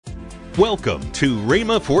Welcome to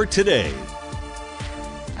Rhema for Today.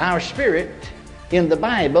 Our spirit in the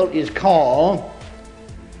Bible is called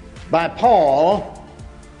by Paul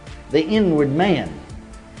the inward man.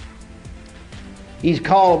 He's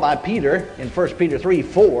called by Peter in 1 Peter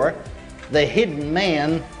 3:4 the hidden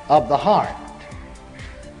man of the heart.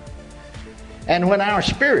 And when our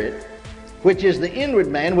spirit, which is the inward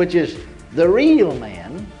man, which is the real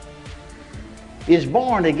man, is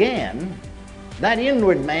born again, that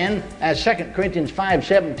inward man, as 2 Corinthians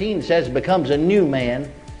 5:17 says, becomes a new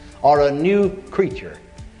man or a new creature.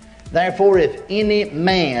 Therefore, if any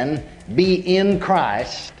man be in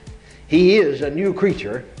Christ, he is a new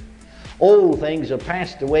creature. Old things have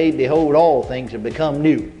passed away. Behold, all things have become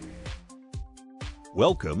new.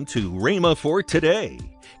 Welcome to Rhema for Today.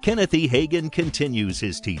 Kenneth E. Hagin continues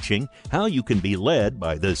his teaching, How You Can Be Led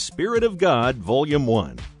by the Spirit of God, Volume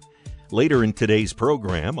 1. Later in today's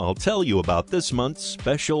program, I'll tell you about this month's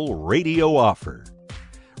special radio offer.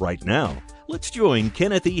 Right now, let's join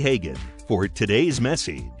Kenneth E. Hagin for today's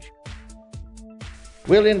message.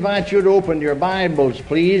 We'll invite you to open your Bibles,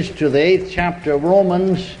 please, to the 8th chapter of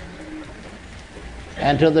Romans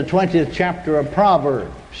and to the 20th chapter of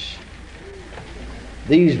Proverbs.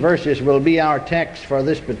 These verses will be our text for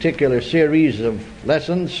this particular series of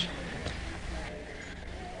lessons.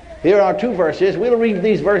 Here are two verses. We'll read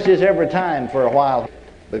these verses every time for a while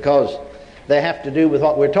because they have to do with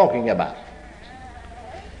what we're talking about.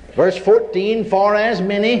 Verse 14, for as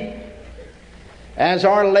many as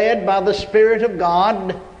are led by the Spirit of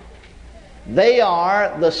God, they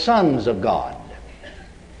are the sons of God.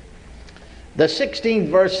 The 16th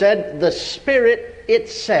verse said, the Spirit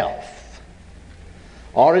itself,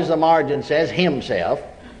 or as the margin says, himself,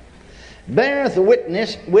 beareth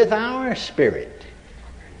witness with our spirit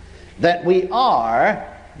that we are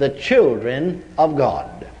the children of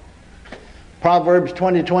God. Proverbs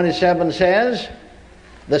 20:27 says,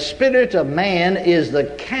 the spirit of man is the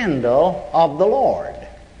candle of the Lord,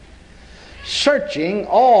 searching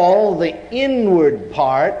all the inward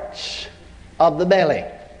parts of the belly.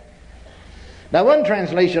 Now one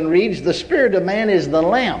translation reads, the spirit of man is the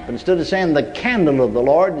lamp. Instead of saying the candle of the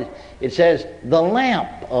Lord, it says the lamp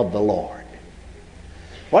of the Lord.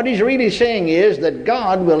 What he's really saying is that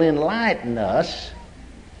God will enlighten us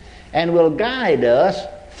and will guide us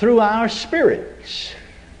through our spirits.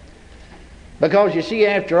 Because you see,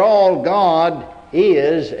 after all, God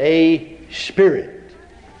is a spirit.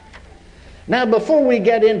 Now, before we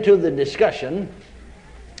get into the discussion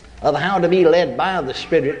of how to be led by the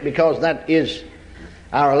Spirit, because that is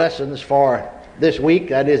our lessons for this week,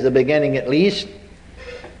 that is the beginning at least,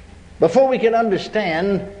 before we can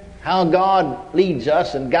understand how God leads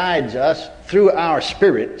us and guides us through our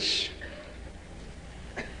spirits,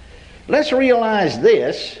 let's realize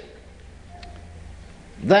this,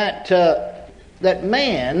 that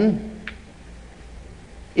man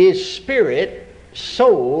is spirit,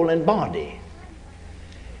 soul, and body.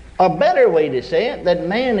 A better way to say it, that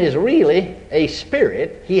man is really a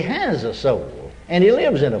spirit, he has a soul, and he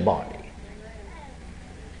lives in a body.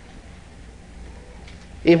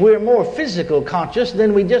 If we're more physical conscious,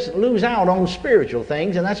 then we just lose out on spiritual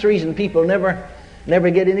things, and that's the reason people never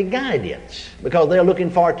get any guidance, because they're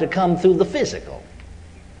looking for it to come through the physical.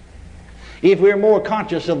 If we're more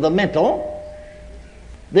conscious of the mental,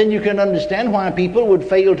 then you can understand why people would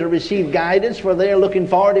fail to receive guidance, for they're looking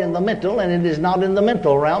for it in the mental, and it is not in the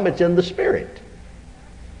mental realm, it's in the spirit.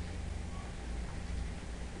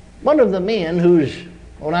 One of the men who's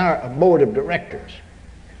on our board of directors,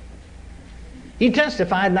 he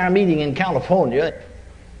testified in our meeting in California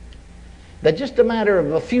that just a matter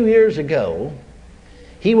of a few years ago,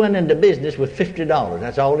 he went into business with $50.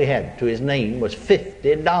 That's all he had to his name was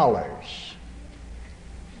 $50.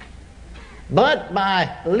 But by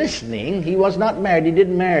listening, he was not married. He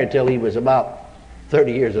didn't marry till he was about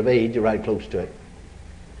 30 years of age, or right close to it.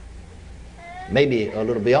 Maybe a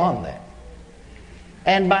little beyond that.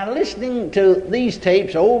 And by listening to these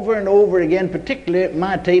tapes over and over again, particularly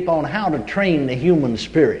my tape on how to train the human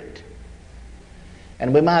spirit.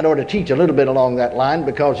 And we might ought to teach a little bit along that line,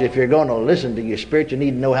 because if you're going to listen to your spirit, you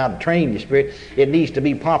need to know how to train your spirit. It needs to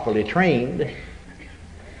be properly trained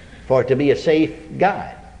for it to be a safe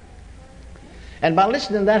guide. And by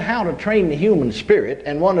listening to that, how to train the human spirit,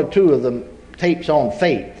 and one or two of them tapes on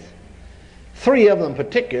faith, 3 of them in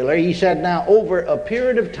particular, he said, now over a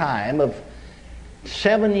period of time of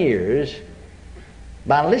 7 years,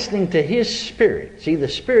 by listening to his spirit, see, the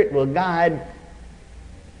spirit will guide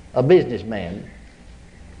a businessman.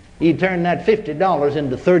 He turned that $50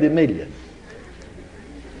 into $30 million.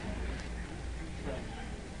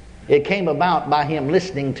 It came about by him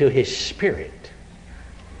listening to his spirit.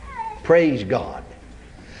 Praise God.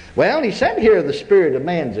 Well, he said here the spirit of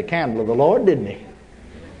man's a candle of the Lord, didn't he?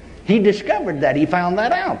 He discovered that. He found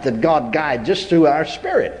that out, that God guides us through our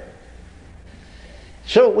spirit.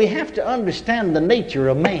 So we have to understand the nature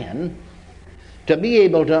of man to be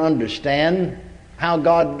able to understand how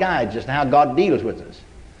God guides us and how God deals with us.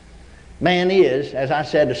 Man is, as I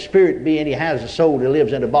said, a spirit being. He has a soul. He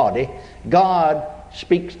lives in a body. God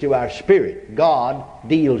speaks to our spirit. God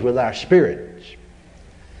deals with our spirits.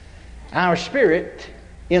 Our spirit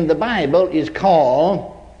in the Bible is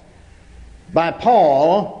called by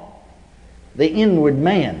Paul the inward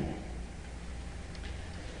man.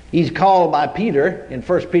 He's called by Peter in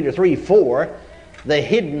 1 Peter 3:4 the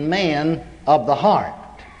hidden man of the heart.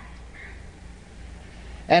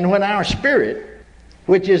 And when our spirit,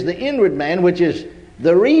 which is the inward man, which is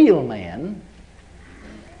the real man,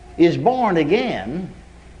 is born again,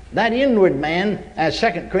 that inward man, as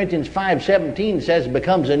 2 Corinthians 5:17 says,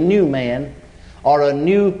 becomes a new man or a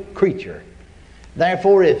new creature.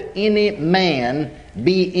 Therefore, if any man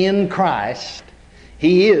be in Christ,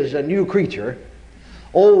 he is a new creature.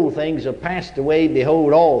 Old things have passed away,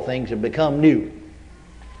 behold, all things have become new.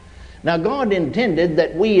 Now, God intended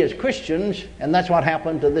that we as Christians, and that's what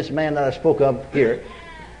happened to this man that I spoke of here,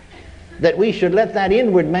 that we should let that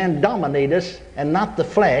inward man dominate us and not the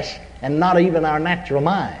flesh and not even our natural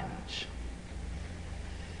minds.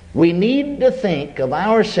 We need to think of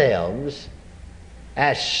ourselves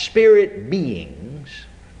as spirit beings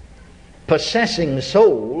possessing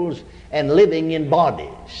souls and living in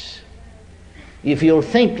bodies. If you'll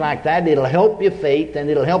think like that, it'll help your faith and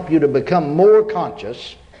it'll help you to become more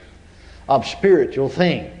conscious of spiritual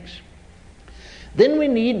things. Then we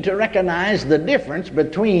need to recognize the difference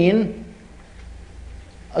between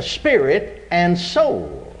a spirit and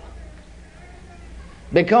soul.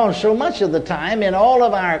 Because so much of the time in all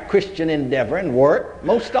of our Christian endeavor and work,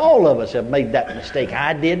 most all of us have made that mistake.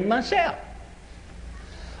 I did myself.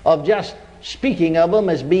 Of just speaking of them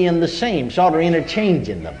as being the same, sort of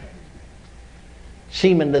interchanging them.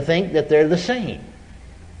 Seeming to think that they're the same.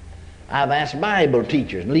 I've asked Bible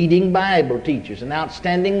teachers, leading Bible teachers, and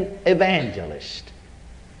outstanding evangelists,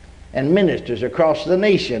 and ministers across the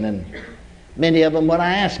nation, and many of them, when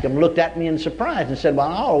I asked them, looked at me in surprise and said, well,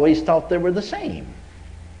 I always thought they were the same.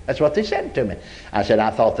 That's what they said to me. I said, I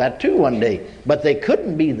thought that too one day. But they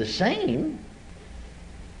couldn't be the same.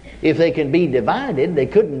 If they can be divided, they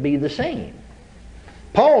couldn't be the same.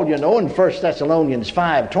 Paul, you know, in 1 Thessalonians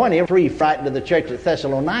 5:20, 3 writing to the church at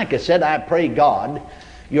Thessalonica, said, I pray God,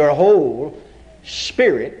 your whole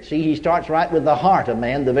spirit, see, he starts right with the heart of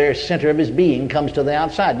man, the very center of his being comes to the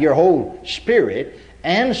outside. Your whole spirit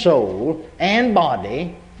and soul and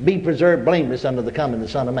body be preserved blameless unto the coming of the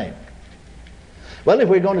Son of Man. Well, if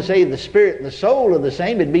we're going to say the spirit and the soul are the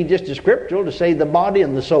same, it'd be just as scriptural to say the body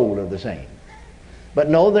and the soul are the same. But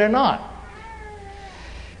no, they're not.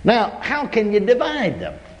 Now, how can you divide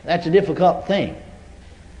them? That's a difficult thing.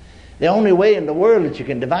 The only way in the world that you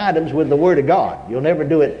can divide them is with the Word of God. You'll never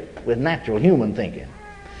do it with natural human thinking.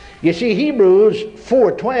 You see, Hebrews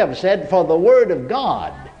 4:12 said, for the Word of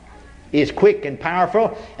God is quick and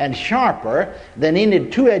powerful and sharper than any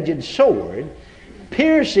two-edged sword,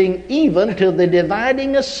 piercing even to the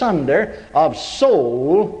dividing asunder of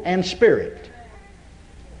soul and spirit.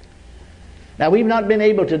 Now, we've not been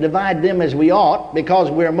able to divide them as we ought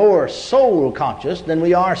because we're more soul conscious than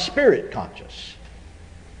we are spirit conscious.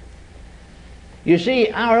 You see,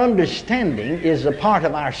 our understanding is a part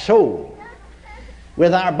of our soul.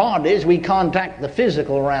 With our bodies, we contact the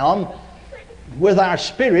physical realm. With our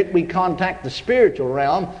spirit, we contact the spiritual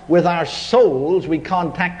realm. With our souls, we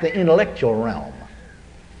contact the intellectual realm.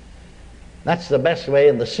 That's the best way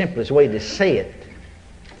and the simplest way to say it.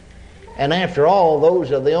 And after all,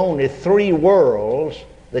 those are the only three worlds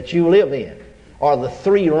that you live in, or the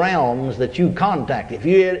three realms that you contact. If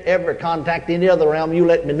you ever contact any other realm, you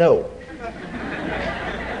let me know.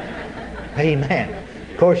 Amen.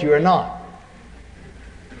 Of course you are not.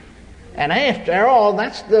 And after all,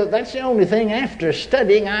 that's the only thing, after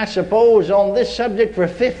studying, I suppose, on this subject for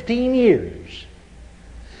 15 years,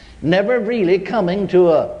 never really coming to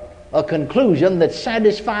a conclusion that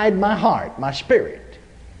satisfied my heart, my spirit.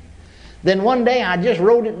 Then one day I just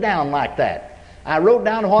wrote it down like that. I wrote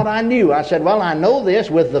down what I knew. I said, well, I know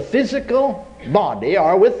this. With the physical body,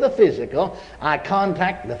 or with the physical, I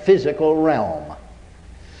contact the physical realm.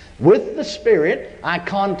 With the spirit, I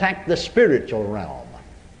contact the spiritual realm.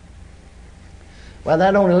 Well,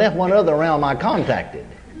 that only left one other realm I contacted.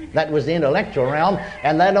 That was the intellectual realm,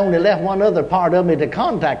 and that only left one other part of me to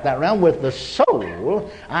contact that realm. With the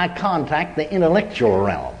soul, I contact the intellectual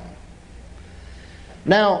realm.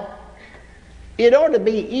 Now, It ought to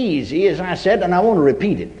be easy, as I said, and I want to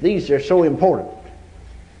repeat it. These are so important.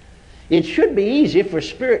 It should be easy for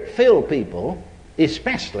Spirit-filled people,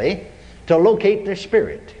 especially, to locate their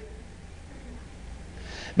spirit.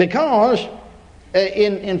 Because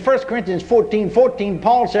in 1 Corinthians 14:14,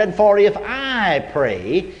 Paul said, "For if I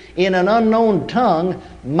pray in an unknown tongue,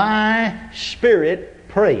 my spirit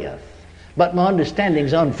prayeth, but my understanding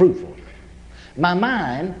is unfruitful." My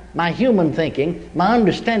mind, my human thinking, my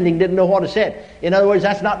understanding didn't know what it said. In other words,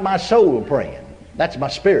 that's not my soul praying. That's my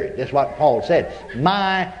spirit. That's what Paul said.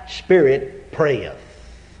 My spirit prayeth.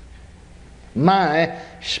 My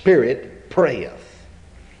spirit prayeth.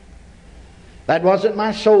 That wasn't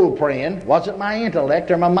my soul praying, wasn't my intellect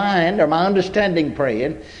or my mind or my understanding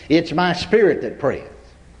praying. It's my spirit that prayeth.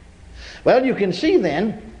 Well, you can see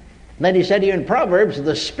then that he said here in Proverbs,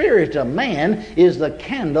 the spirit of man is the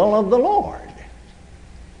candle of the Lord,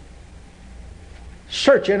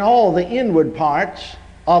 searching all the inward parts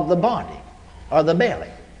of the body or the belly.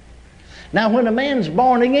 Now, when a man's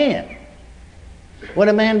born again, when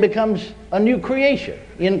a man becomes a new creation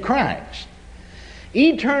in Christ,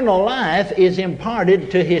 eternal life is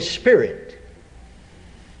imparted to his spirit.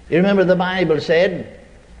 You remember the Bible said,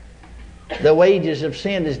 the wages of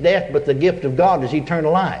sin is death, but the gift of God is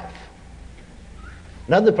eternal life.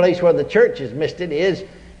 Another place where the church has missed it is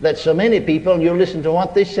that so many people, you listen to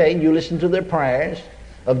what they say, you listen to their prayers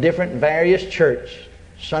of different various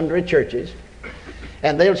sundry churches,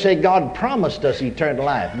 and they'll say, God promised us eternal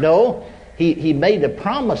life. No, he made a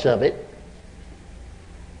promise of it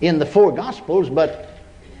in the four Gospels, but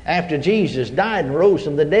after Jesus died and rose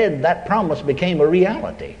from the dead, that promise became a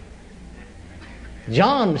reality.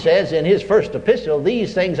 John says in his first epistle,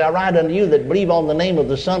 "These things I write unto you that believe on the name of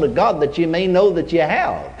the Son of God, that you may know that you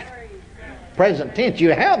have." Present tense, you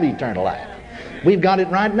have eternal life. We've got it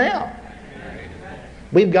right now.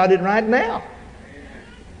 We've got it right now.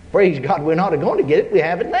 Praise God, we're not going to get it, we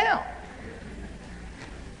have it now.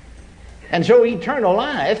 And so eternal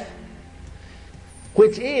life,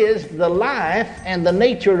 which is the life and the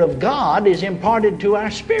nature of God, is imparted to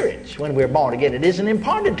our spirits when we're born again. It isn't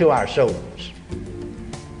imparted to our souls.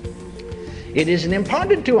 It isn't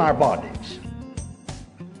imparted to our bodies.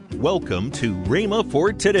 Welcome to Rhema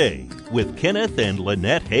for Today with Kenneth and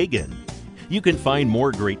Lynette Hagin. You can find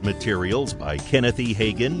more great materials by Kenneth E.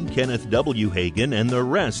 Hagin, Kenneth W. Hagin, and the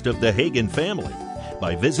rest of the Hagin family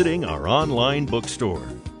by visiting our online bookstore.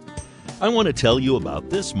 I want to tell you about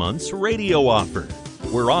this month's radio offer.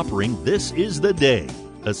 We're offering This Is the Day,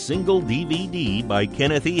 a single DVD by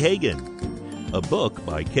Kenneth E. Hagin, a book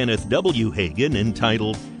by Kenneth W. Hagin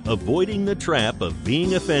entitled Avoiding the Trap of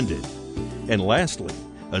Being Offended, and lastly,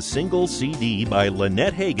 a single CD by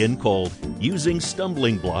Lynette Hagin called Using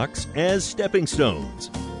Stumbling Blocks as Stepping Stones.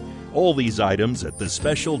 All these items at the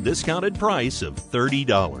special discounted price of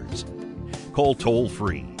 $30. Call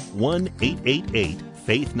toll-free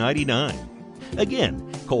 1-888-FAITH-99. Again,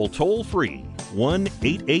 call toll-free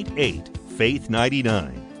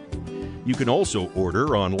 1-888-FAITH-99. You can also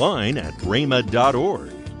order online at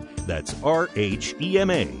rhema.org. That's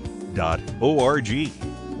RHEMA.org.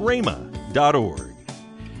 rhema.org.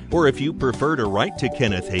 Or if you prefer to write to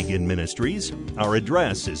Kenneth Hagin Ministries, our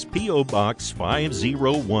address is P.O. Box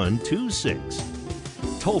 50126,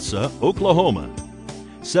 Tulsa, Oklahoma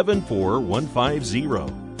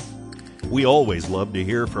 74150. We always love to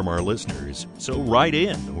hear from our listeners, so write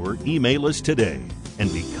in or email us today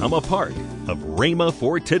and become a part of Rhema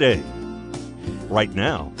for Today. Right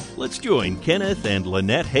now, let's join Kenneth and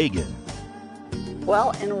Lynette Hagin.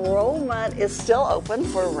 Well, enrollment is still open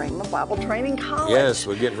for Rhema Bible Training College. Yes,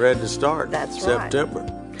 we're getting ready to start. That's September.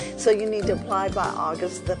 Right. So you need to apply by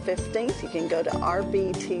August the 15th. You can go to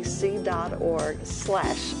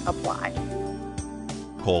rbtc.org/apply.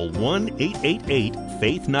 Call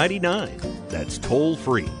 1-888-FAITH-99. That's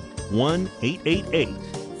toll-free,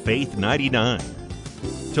 1-888-FAITH-99.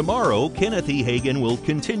 Tomorrow, Kenneth E. Hagin will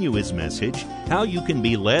continue his message, How You Can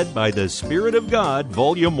Be Led by the Spirit of God,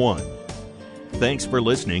 Volume 1. Thanks for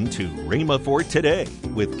listening to Rhema for Today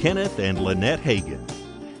with Kenneth and Lynette Hagin.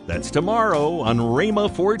 That's tomorrow on Rhema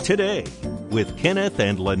for Today with Kenneth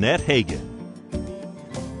and Lynette Hagin.